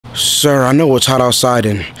Sir, I know it's hot outside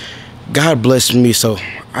and God blessed me, so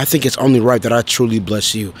I think it's only right that I truly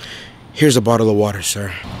bless you. Here's a bottle of water,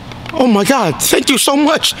 sir. Oh my God, thank you so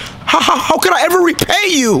much. How could I ever repay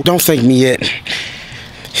you? Don't thank me yet.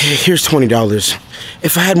 Here's $20.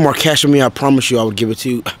 If I had more cash with me, I promise you I would give it to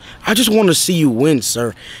you. I just want to see you win,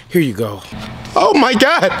 sir. Here you go. Oh my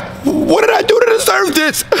God, what did I do to deserve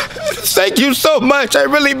this? Thank you so much, I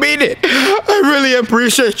really mean it. I really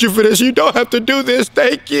appreciate you for this. You don't have to do this,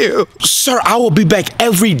 thank you. Sir, I will be back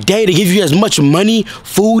every day to give you as much money,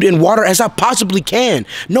 food, and water as I possibly can.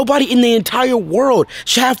 Nobody in the entire world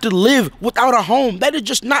should have to live without a home. That is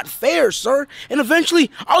just not fair, sir. And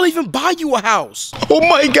eventually, I'll even buy you a house. Oh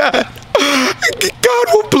my God, God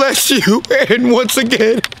will bless you. And once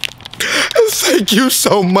again, thank you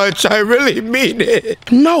so much. I really mean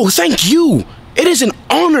it. No, thank you. It is an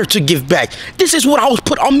honor to give back. This is what I was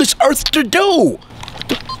put on this earth to do.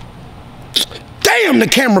 Damn, the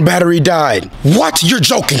camera battery died. What? You're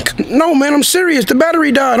joking. No, man, I'm serious. The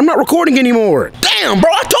battery died. I'm not recording anymore. Damn, bro,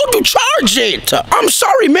 I told you charge it. I'm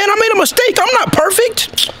sorry, man. I made a mistake. I'm not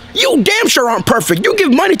perfect. You damn sure aren't perfect. You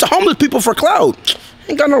give money to homeless people for clout.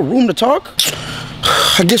 Ain't got no room to talk.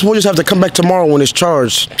 I guess we'll just have to come back tomorrow when it's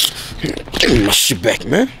charged. Give me my shit back,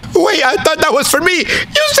 man. Wait, I thought that was for me. You said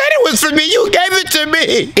it was for me. You gave it to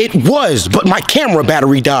me. It was, but my camera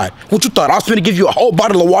battery died. What you thought? I was gonna give you a whole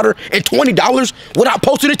bottle of water and $20 without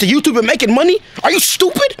posting it to YouTube and making money? Are you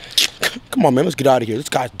stupid? Come on, man. Let's get out of here. This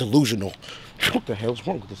guy's delusional. What the hell's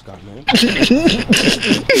wrong with this guy, man?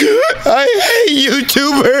 I hate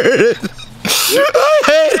YouTubers. I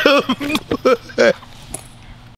hate them.